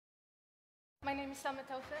My name is Salma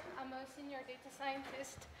Taoufiq. I'm a senior data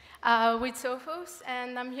scientist with Sophos,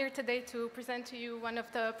 and I'm here today to present to you one of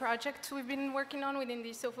the projects we've been working on within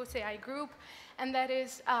the Sophos AI group, and that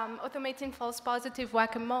is automating false positive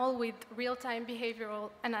whack-a-mole with real-time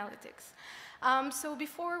behavioral analytics. So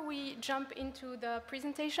before we jump into the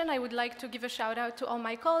presentation, I would like to give a shout out to all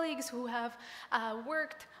my colleagues who have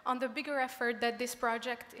worked on the bigger effort that this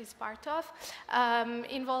project is part of,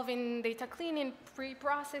 involving data cleaning,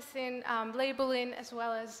 pre-processing, labeling, as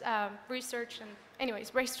well as research and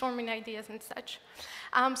anyways, brainstorming ideas and such.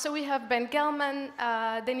 So we have Ben Gelman,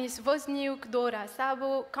 Denis Wozniuk, Dora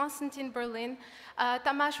Sabo, Konstantin Berlin,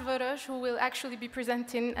 Tamas Vorosh, who will actually be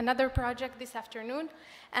presenting another project this afternoon,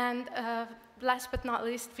 and last but not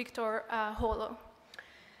least, Victor Holo.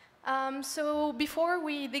 So before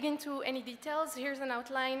we dig into any details, here's an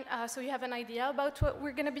outline so you have an idea about what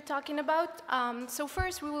we're going to be talking about. So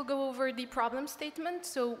first, we will go over the problem statement.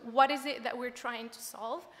 So what is it that we're trying to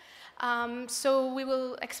solve? So we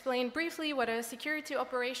will explain briefly what a Security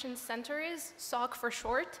Operations Center is, SOC for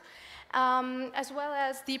short, as well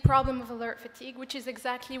as the problem of alert fatigue, which is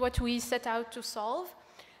exactly what we set out to solve.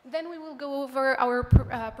 Then we will go over our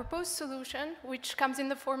proposed solution, which comes in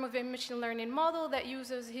the form of a machine learning model that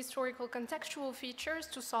uses historical contextual features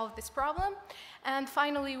to solve this problem. And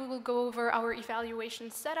finally, we will go over our evaluation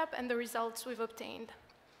setup and the results we've obtained.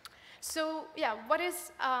 So yeah, what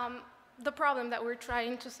is the problem that we're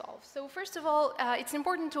trying to solve? So first of all, it's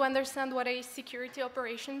important to understand what a Security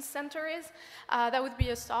Operations Center is. That would be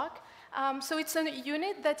a SOC. So it's a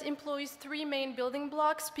unit that employs three main building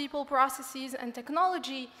blocks: people, processes, and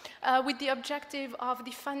technology, with the objective of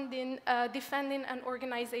defending an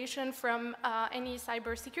organization from any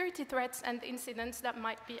cybersecurity threats and incidents that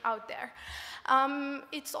might be out there.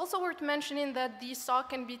 It's also worth mentioning that the SOC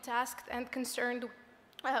can be tasked and concerned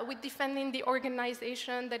with defending the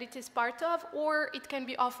organization that it is part of, or it can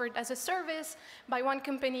be offered as a service by one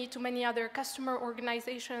company to many other customer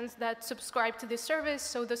organizations that subscribe to this service,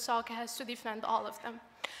 so the SOC has to defend all of them.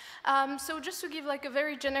 So just to give like a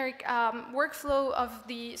very generic workflow of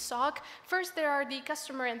the SOC, first there are the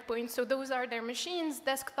customer endpoints, so those are their machines,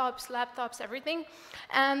 desktops, laptops, everything,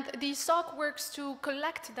 and the SOC works to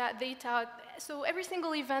collect that data. So every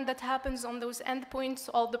single event that happens on those endpoints,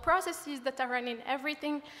 all the processes that are running,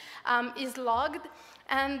 everything is logged.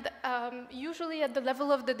 And usually at the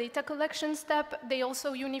level of the data collection step, they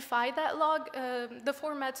also unify that log, the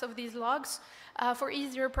formats of these logs, for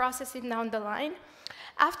easier processing down the line.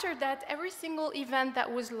 After that, every single event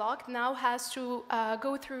that was logged now has to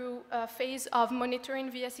go through a phase of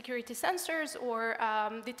monitoring via security sensors or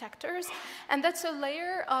detectors, and that's a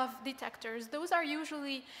layer of detectors. Those are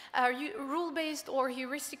usually rule-based or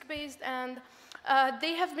heuristic-based, and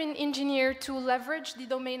they have been engineered to leverage the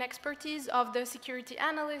domain expertise of the security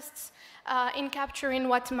analysts in capturing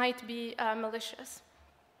what might be malicious.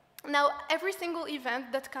 Now, every single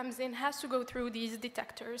event that comes in has to go through these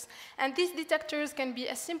detectors. And these detectors can be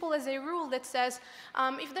as simple as a rule that says,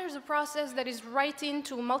 if there's a process that is writing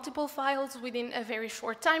to multiple files within a very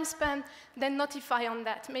short time span, then notify on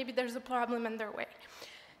that. Maybe there's a problem underway.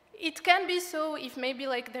 It can be so if maybe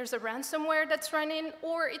like there's a ransomware that's running,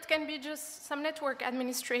 or it can be just some network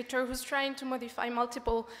administrator who's trying to modify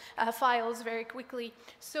multiple files very quickly.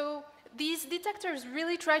 So these detectors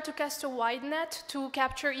really try to cast a wide net to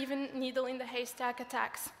capture even needle-in-the-haystack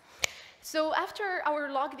attacks. So after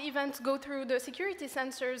our logged events go through the security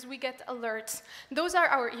sensors, we get alerts. Those are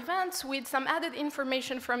our events with some added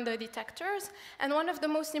information from the detectors, and one of the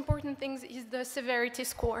most important things is the severity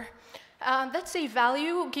score. That's a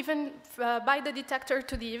value given by the detector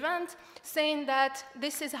to the event, saying that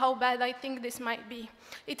this is how bad I think this might be.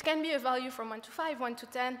 It can be a value from 1 to 5, 1 to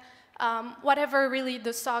 10, whatever really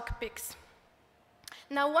the SOC picks.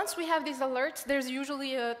 Now, once we have these alerts, there's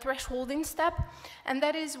usually a thresholding step, and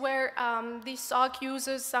that is where the SOC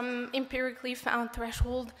uses some empirically found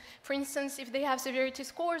threshold. For instance, if they have severity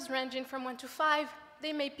scores ranging from 1 to 5,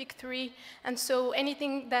 they may pick 3, and so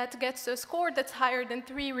anything that gets a score that's higher than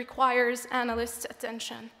 3 requires analysts'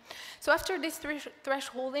 attention. So after this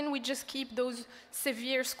thresholding, we just keep those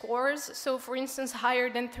severe scores, so for instance, higher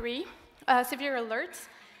than 3, severe alerts.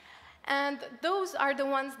 And those are the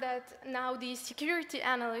ones that now the security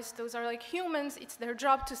analysts, those are like humans, it's their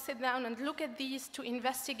job to sit down and look at these to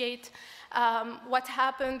investigate what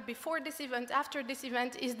happened before this event, after this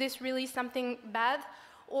event. Is this really something bad,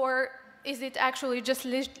 or is it actually just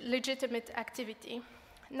legitimate activity?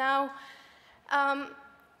 Now,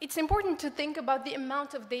 it's important to think about the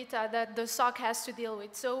amount of data that the SOC has to deal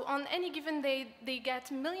with. So on any given day, they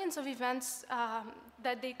get millions of events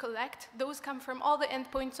that they collect. Those come from all the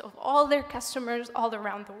endpoints of all their customers all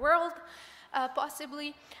around the world.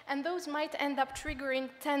 possibly, and those might end up triggering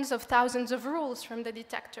tens of thousands of rules from the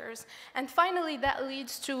detectors. And finally, that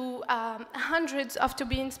leads to hundreds of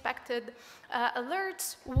to-be-inspected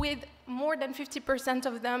alerts, with more than 50%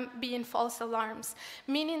 of them being false alarms,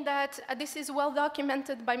 meaning that this is well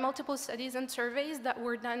documented by multiple studies and surveys that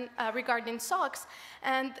were done regarding SOCs,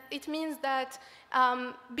 and it means that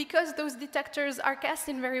because those detectors are cast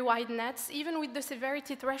in very wide nets, even with the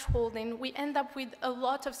severity thresholding, we end up with a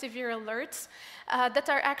lot of severe alerts that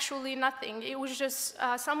are actually nothing. It was just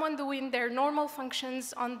someone doing their normal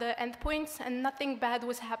functions on the endpoints, and nothing bad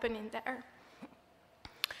was happening there.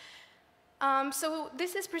 So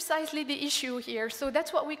this is precisely the issue here. So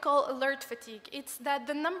that's what we call alert fatigue. It's that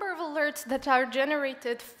the number of alerts that are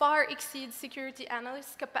generated far exceeds security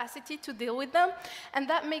analysts' capacity to deal with them, and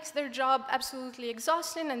that makes their job absolutely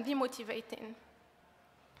exhausting and demotivating.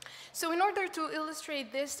 So in order to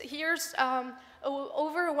illustrate this, here's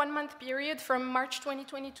over a 1-month period from March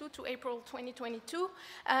 2022 to April 2022,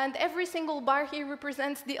 and every single bar here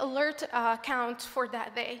represents the alert count for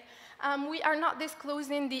that day. We are not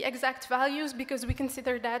disclosing the exact values because we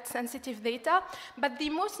consider that sensitive data, but the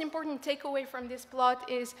most important takeaway from this plot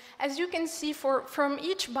is, as you can see, from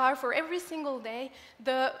each bar for every single day,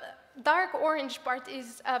 the dark orange part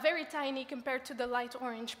is very tiny compared to the light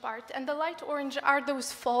orange part, and the light orange are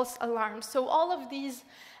those false alarms. So all of these,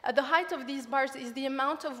 the height of these bars is the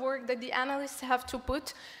amount of work that the analysts have to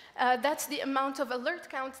put. That's the amount of alert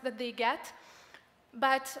counts that they get.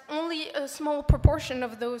 But only a small proportion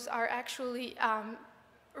of those are actually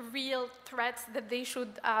real threats that they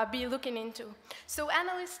should be looking into. So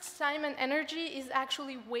analysts' time and energy is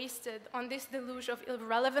actually wasted on this deluge of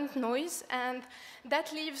irrelevant noise, and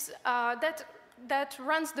that leaves, that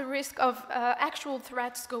runs the risk of actual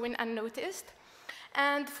threats going unnoticed.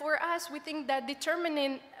 And for us, we think that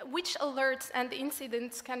determining which alerts and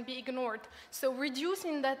incidents can be ignored, so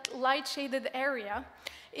reducing that light-shaded area,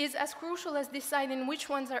 is as crucial as deciding which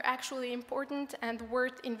ones are actually important and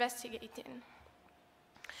worth investigating.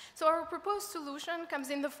 So our proposed solution comes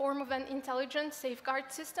in the form of an intelligent safeguard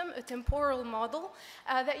system, a temporal model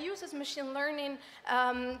that uses machine learning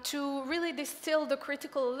to really distill the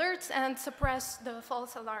critical alerts and suppress the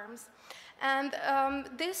false alarms. And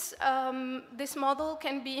this model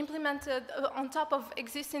can be implemented on top of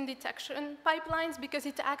existing detection pipelines because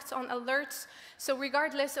it acts on alerts. So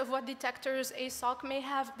regardless of what detectors a SOC may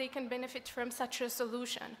have, they can benefit from such a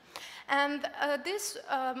solution. And this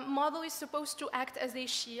model is supposed to act as a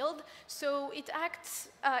shield. So it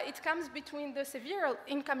comes between the severe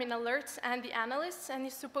incoming alerts and the analysts, and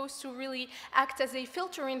is supposed to really act as a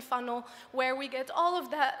filtering funnel where we get all of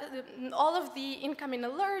the incoming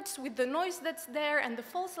alerts with the noise that's there and the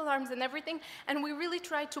false alarms and everything, and we really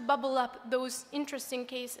try to bubble up those interesting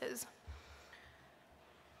cases.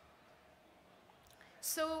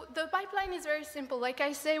 So the pipeline is very simple. Like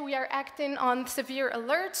I say, we are acting on severe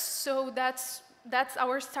alerts, so that's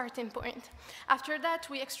our starting point. After that,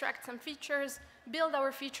 we extract some features, build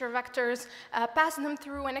our feature vectors, pass them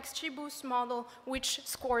through an XGBoost model, which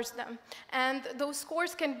scores them. And those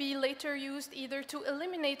scores can be later used either to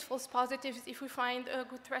eliminate false positives if we find a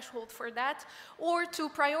good threshold for that, or to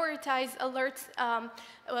prioritize alerts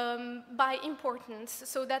by importance,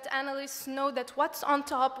 so that analysts know that what's on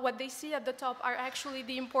top, what they see at the top, are actually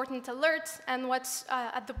the important alerts, and what's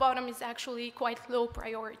at the bottom is actually quite low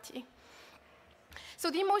priority. So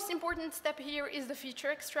the most important step here is the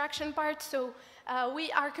feature extraction part. So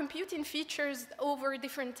we are computing features over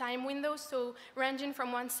different time windows, so ranging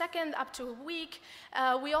from 1 second up to a week.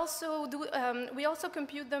 We also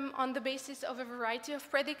compute them on the basis of a variety of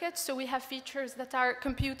predicates. So we have features that are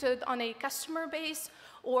computed on a customer base,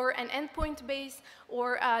 or an endpoint base,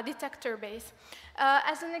 or a detector base.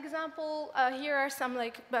 As an example, here are some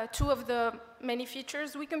two of the many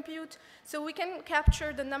features we compute. So we can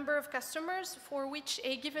capture the number of customers for which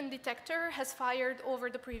a given detector has fired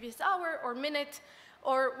over the previous hour or minute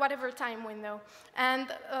or whatever time window.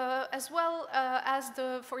 And as well as,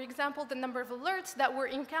 for example, the number of alerts that were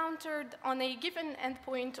encountered on a given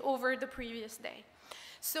endpoint over the previous day.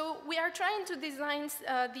 So we are trying to design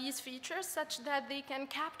these features such that they can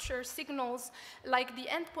capture signals like the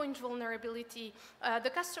endpoint vulnerability, the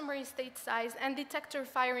customer estate size, and detector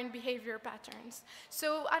firing behavior patterns.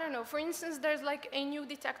 So I don't know, for instance, there's like a new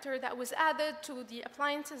detector that was added to the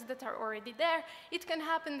appliances that are already there. It can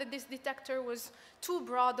happen that this detector was too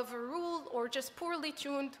broad of a rule or just poorly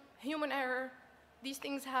tuned, human error. These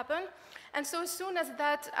things happen. And so as soon as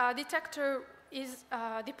that detector is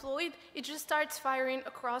deployed, it just starts firing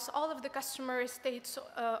across all of the customer estates,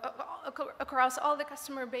 across all the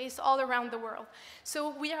customer base all around the world.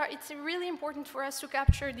 So it's really important for us to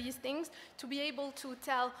capture these things to be able to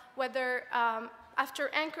tell whether after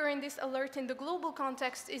anchoring this alert in the global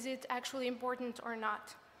context, is it actually important or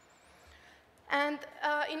not. And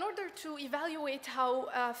in order to evaluate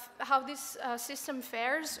how this system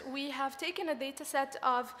fares, we have taken a data set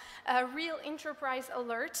of real enterprise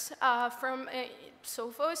alerts from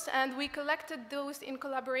SOCs, and we collected those in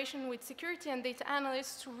collaboration with security and data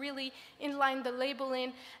analysts to really inline the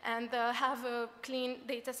labeling and have a clean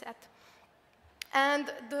data set.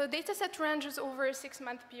 And the data set ranges over a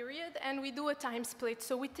 6-month period, and we do a time split.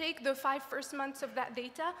 So we take the 5 first months of that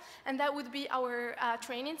data, and that would be our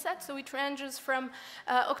training set. So it ranges from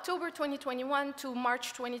October 2021 to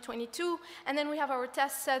March 2022, and then we have our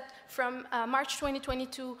test set from March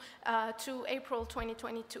 2022 to April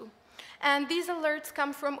 2022. And these alerts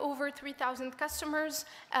come from over 3,000 customers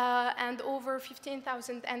and over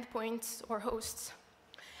 15,000 endpoints or hosts.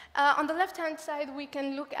 On the left-hand side, we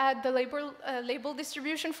can look at the label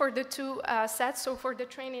distribution for the two sets, so for the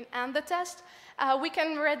training and the test. We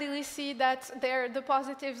can readily see that the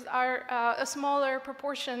positives are a smaller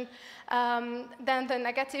proportion than the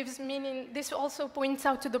negatives, meaning this also points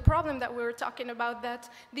out to the problem that we were talking about, that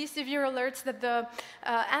these severe alerts that the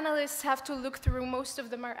analysts have to look through, most of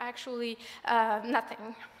them are actually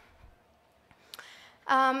nothing.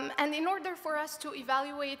 And in order for us to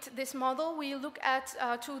evaluate this model, we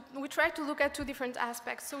try to look at 2 different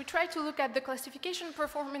aspects. So we try to look at the classification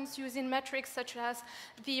performance using metrics such as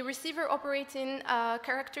the receiver operating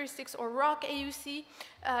characteristics, or ROC AUC,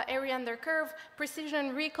 area under curve,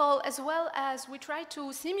 precision, recall, as well as we try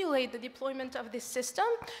to simulate the deployment of this system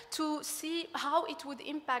to see how it would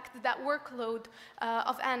impact that workload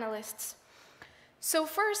of analysts. So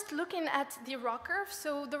first, looking at the ROC curve.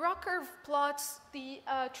 So the ROC curve plots the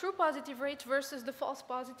true positive rate versus the false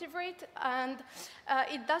positive rate, and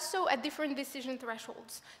it does so at different decision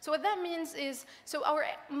thresholds. So what that means is, so our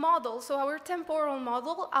model, so our temporal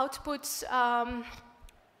model outputs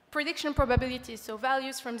prediction probabilities, so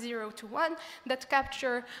values from 0 to 1 that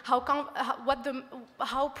capture how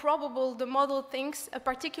probable the model thinks a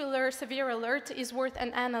particular severe alert is worth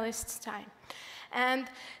an analyst's time. And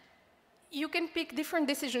you can pick different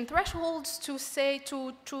decision thresholds to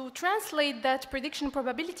translate that prediction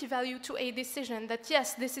probability value to a decision that,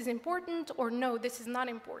 yes, this is important, or no, this is not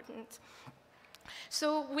important.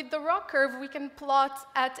 So with the ROC curve, we can plot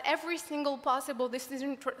at every single possible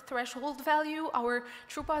decision threshold value our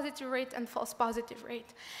true positive rate and false positive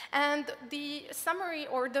rate. And the summary,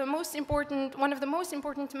 or one of the most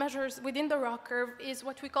important measures within the ROC curve is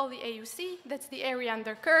what we call the AUC. That's the area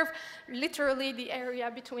under curve, literally the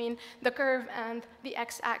area between the curve and the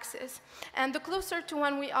x-axis. And the closer to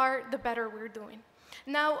 1 we are, the better we're doing.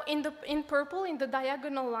 Now, in purple, in the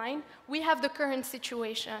diagonal line, we have the current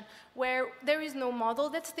situation where there is no model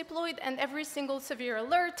that's deployed, and every single severe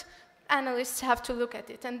alert, analysts have to look at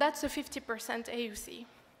it, and that's a 50% AUC.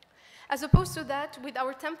 As opposed to that, with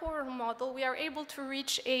our temporal model, we are able to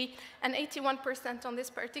reach an 81% on this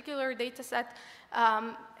particular data set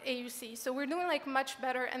AUC. So we're doing like much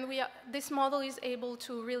better, and this model is able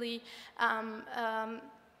to really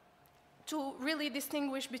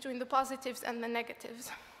distinguish between the positives and the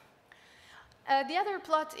negatives. The other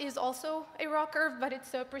plot is also a ROC curve, but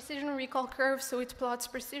it's a precision recall curve, so it plots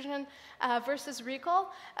precision versus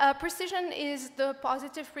recall. Precision is the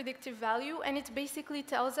positive predictive value, and it basically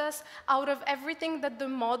tells us, out of everything that the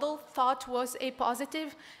model thought was a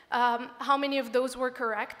positive, how many of those were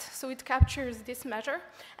correct. So it captures this measure.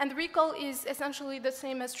 And recall is essentially the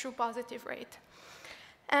same as true positive rate.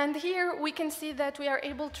 And here we can see that we are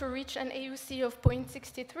able to reach an AUC of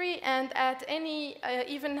 0.63, and at any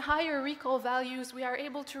even higher recall values, we are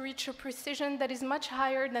able to reach a precision that is much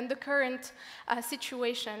higher than the current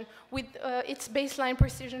situation, with its baseline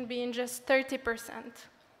precision being just 30%.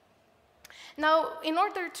 Now, in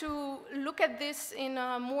order to look at this in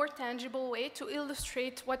a more tangible way, to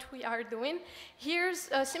illustrate what we are doing, here's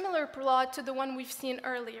a similar plot to the one we've seen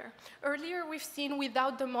earlier. Earlier, we've seen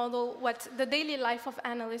without the model what the daily life of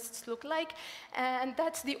analysts look like, and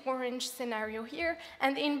that's the orange scenario here.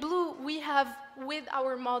 And in blue, we have, with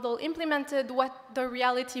our model, implemented what the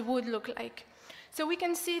reality would look like. So we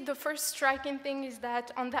can see the first striking thing is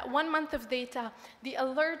that on that 1 month of data, the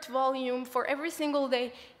alert volume for every single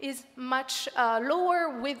day is much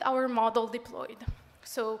lower with our model deployed.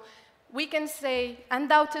 So we can say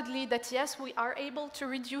undoubtedly that yes, we are able to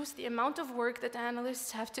reduce the amount of work that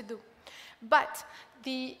analysts have to do. But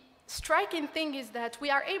the striking thing is that we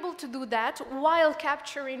are able to do that while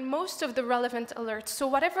capturing most of the relevant alerts. So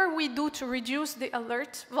whatever we do to reduce the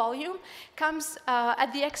alert volume comes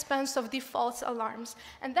at the expense of the false alarms.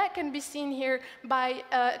 And that can be seen here by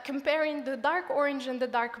comparing the dark orange and the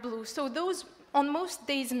dark blue. So those on most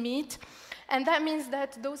days meet. And that means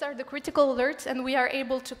that those are the critical alerts, and we are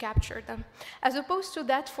able to capture them. As opposed to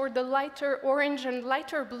that, for the lighter orange and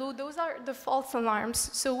lighter blue, those are the false alarms.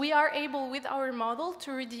 So we are able, with our model,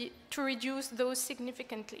 to reduce those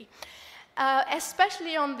significantly.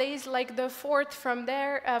 Especially on days like the fourth from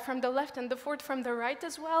there, from the left, and the fourth from the right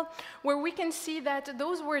as well, where we can see that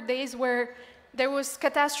those were days where there was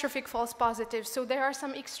catastrophic false positives. So there are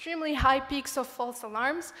some extremely high peaks of false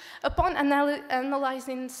alarms. Upon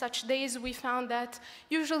analyzing such days, we found that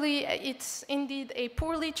usually it's indeed a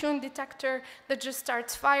poorly tuned detector that just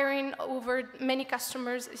starts firing over many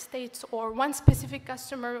customers' estates or one specific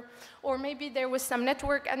customer, or maybe there was some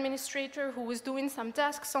network administrator who was doing some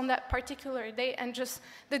tasks on that particular day, and just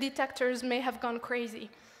the detectors may have gone crazy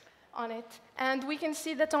on it. And we can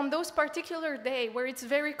see that on those particular days where it's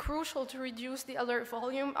very crucial to reduce the alert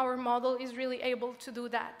volume, our model is really able to do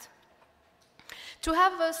that. To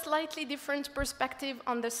have a slightly different perspective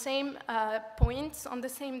on the same points, on the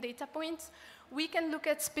same data points, we can look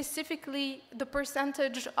at specifically the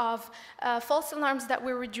percentage of false alarms that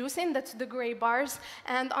we're reducing, that's the gray bars,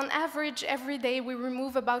 and on average, every day we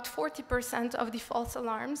remove about 40% of the false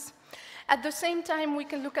alarms. At the same time, we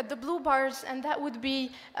can look at the blue bars, and that would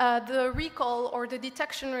be the recall or the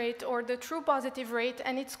detection rate or the true positive rate,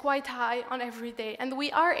 and it's quite high on every day. And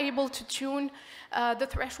we are able to tune the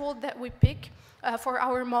threshold that we pick for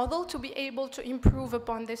our model to be able to improve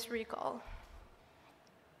upon this recall.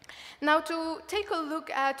 Now, to take a look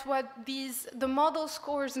at what the model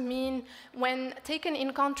scores mean when taken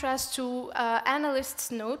in contrast to analysts'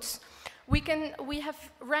 notes, we have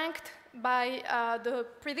ranked by the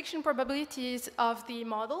prediction probabilities of the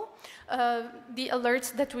model, the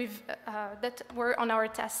alerts that that were on our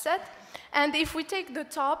test set. And if we take the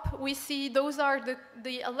top, we see those are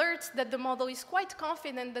the alerts that the model is quite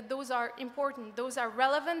confident that those are important, those are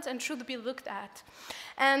relevant and should be looked at.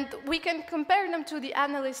 And we can compare them to the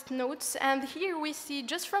analyst notes, and here we see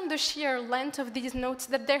just from the sheer length of these notes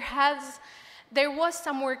that there was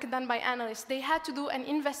some work done by analysts. They had to do an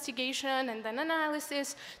investigation and an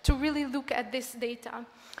analysis to really look at this data.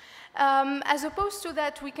 As opposed to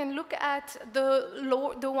that, we can look at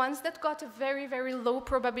the ones that got a very, very low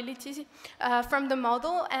probability from the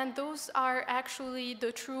model, and those are actually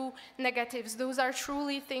the true negatives. Those are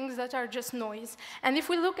truly things that are just noise. And if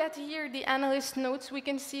we look at here the analyst notes, we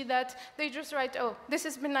can see that they just write, oh, this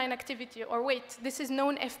is benign activity, or wait, this is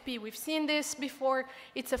known FP. We've seen this before.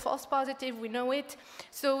 It's a false positive. We know it.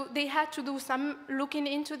 So they had to do some looking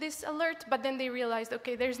into this alert, but then they realized,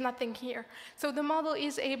 okay, there's nothing here. So the model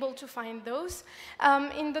is able to find those.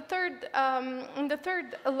 In the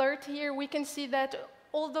third alert here, we can see that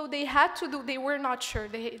although they were not sure,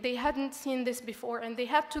 they hadn't seen this before, and they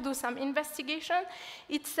had to do some investigation.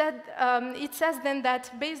 It says then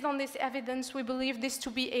that based on this evidence, we believe this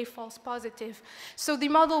to be a false positive. So the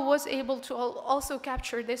model was able to also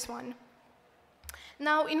capture this one.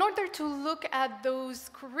 Now, in order to look at those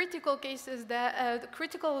critical cases, the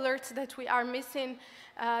critical alerts that we are missing,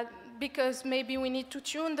 because maybe we need to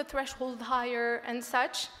tune the threshold higher and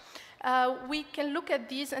such, we can look at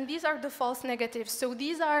these, and these are the false negatives. So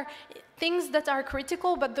these are things that are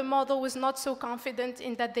critical, but the model was not so confident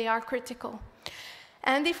in that they are critical.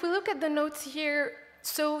 And if we look at the notes here,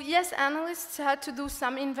 so yes, analysts had to do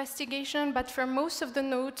some investigation, but for most of the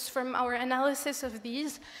notes from our analysis of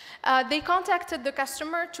these, they contacted the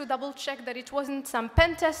customer to double check that it wasn't some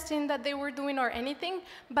pen testing that they were doing or anything,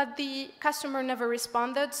 but the customer never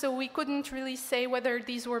responded, so we couldn't really say whether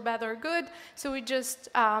these were bad or good, so we just,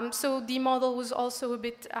 so the model was also a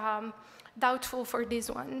bit doubtful for these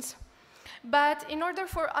ones. But in order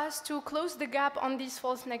for us to close the gap on these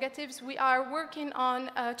false negatives, we are working on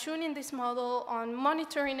tuning this model, on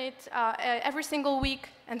monitoring it every single week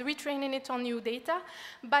and retraining it on new data.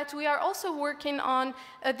 But we are also working on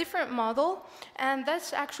a different model, and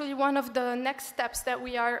that's actually one of the next steps that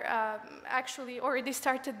we are actually already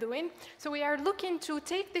started doing. So we are looking to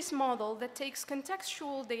take this model that takes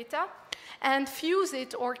contextual data and fuse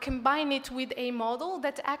it or combine it with a model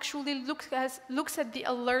that actually looks at the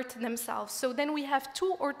alert themselves. So then we have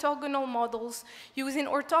two orthogonal models using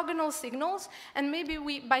orthogonal signals, and maybe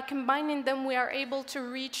by combining them, we are able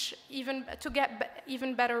to get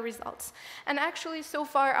even better results. And actually, so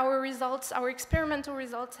far, our experimental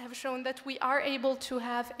results have shown that we are able to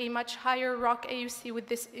have a much higher ROC AUC with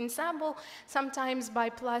this ensemble, sometimes by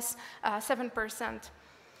plus 7%.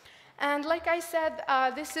 And like I said,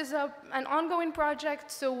 this is an ongoing project,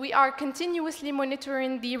 so we are continuously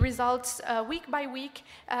monitoring the results week by week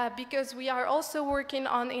because we are also working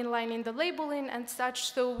on inlining the labeling and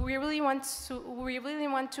such. So we really want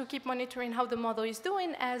to keep monitoring how the model is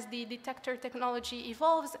doing as the detector technology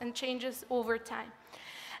evolves and changes over time.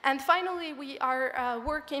 And finally, we are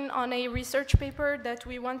working on a research paper that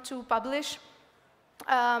we want to publish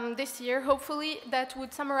this year, hopefully, that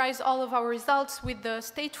would summarize all of our results with the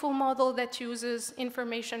stateful model that uses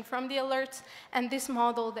information from the alerts and this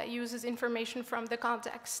model that uses information from the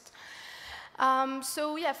context.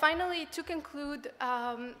 So yeah, finally, to conclude,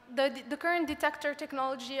 the current detector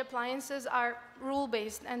technology appliances are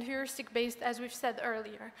rule-based and heuristic-based, as we've said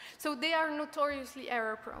earlier. So they are notoriously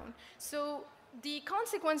error-prone. So the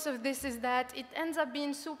consequence of this is that it ends up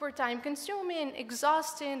being super time-consuming,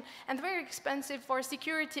 exhausting, and very expensive for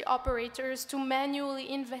security operators to manually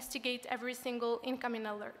investigate every single incoming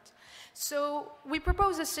alert. So we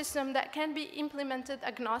propose a system that can be implemented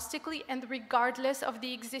agnostically and regardless of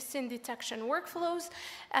the existing detection workflows,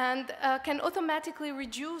 and can automatically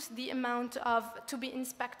reduce the amount of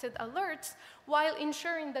to-be-inspected alerts while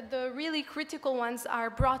ensuring that the really critical ones are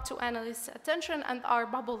brought to analysts' attention and are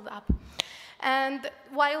bubbled up. And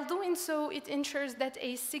while doing so, it ensures that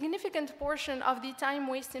a significant portion of the time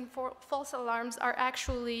wasting for false alarms are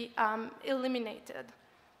actually eliminated.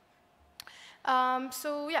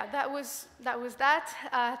 So yeah, that was that.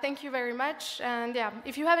 Thank you very much. And yeah,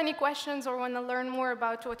 if you have any questions or want to learn more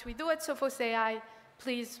about what we do at Sophos AI,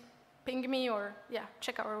 please ping me or yeah,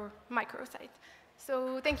 check our microsite.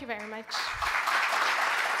 So thank you very much.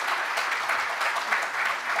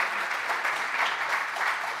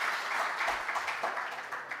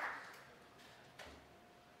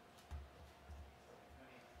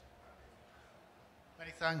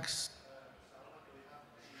 Many thanks.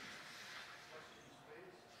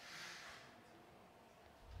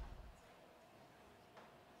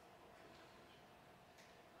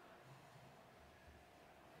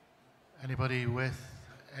 Anybody with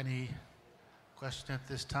any question at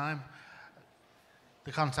this time?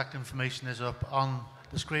 The contact information is up on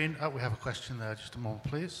the screen. Oh, we have a question there. Just a moment,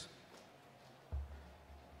 please.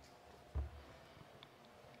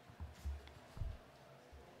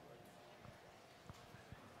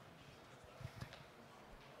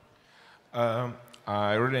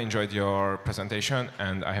 I really enjoyed your presentation,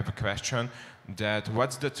 and I have a question that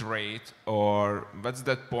what's that rate or what's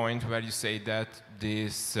that point where you say that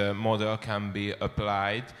this model can be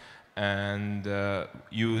applied and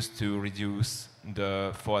used to reduce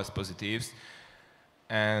the false positives,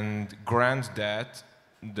 and grant that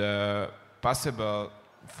the possible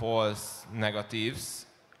false negatives,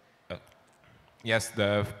 yes,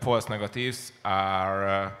 the false negatives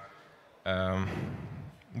are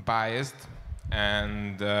biased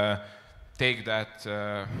and take that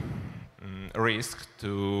risk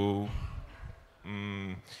to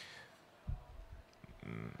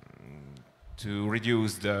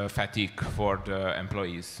reduce the fatigue for the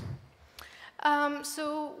employees?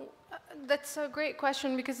 That's a great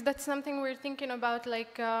question because that's something we're thinking about,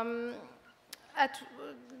 like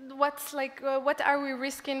what are we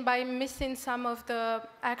risking by missing some of the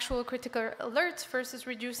actual critical alerts versus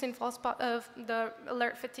reducing the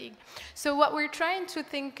alert fatigue. So what we're trying to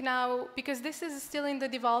think now, because this is still in the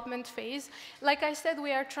development phase, like I said,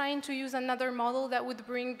 we are trying to use another model that would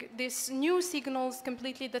bring these new signals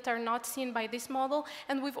completely that are not seen by this model,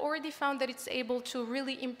 and we've already found that it's able to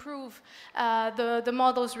really improve the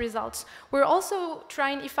model's results. We're also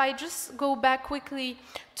trying, if I just go back quickly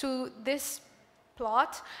to this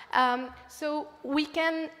plot, so we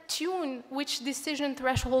can tune which decision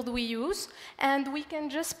threshold we use, and we can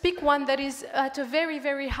just pick one that is at a very,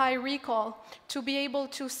 very high recall to be able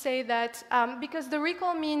to say that, because the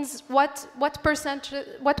recall means what percentage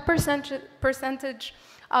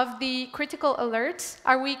of the critical alerts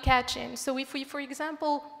are we catching. So if we, for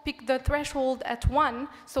example, pick the threshold at 1,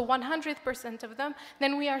 so 100% of them,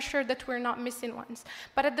 then we are sure that we're not missing ones.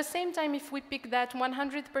 But at the same time, if we pick that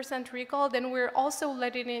 100% recall, then we're also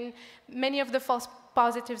letting in many of the false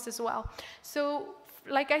positives as well. So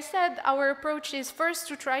like I said, our approach is first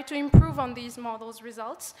to try to improve on these models'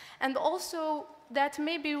 results, and also that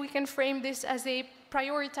maybe we can frame this as a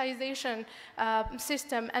prioritization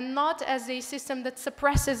system and not as a system that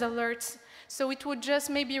suppresses alerts. So it would just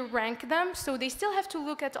maybe rank them. So they still have to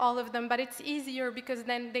look at all of them, but it's easier because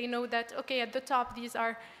then they know that, okay, at the top, these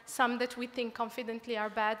are some that we think confidently are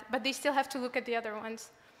bad, but they still have to look at the other ones.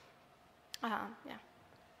 Yeah.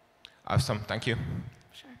 Awesome, thank you.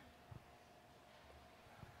 Sure.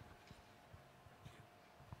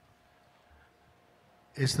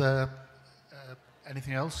 Is there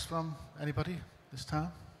Anything else from anybody this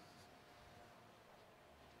time?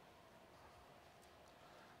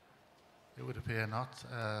 It would appear not,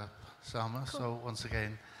 Salma. Cool. So once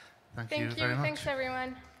again, thank you very much. Thanks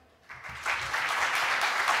everyone.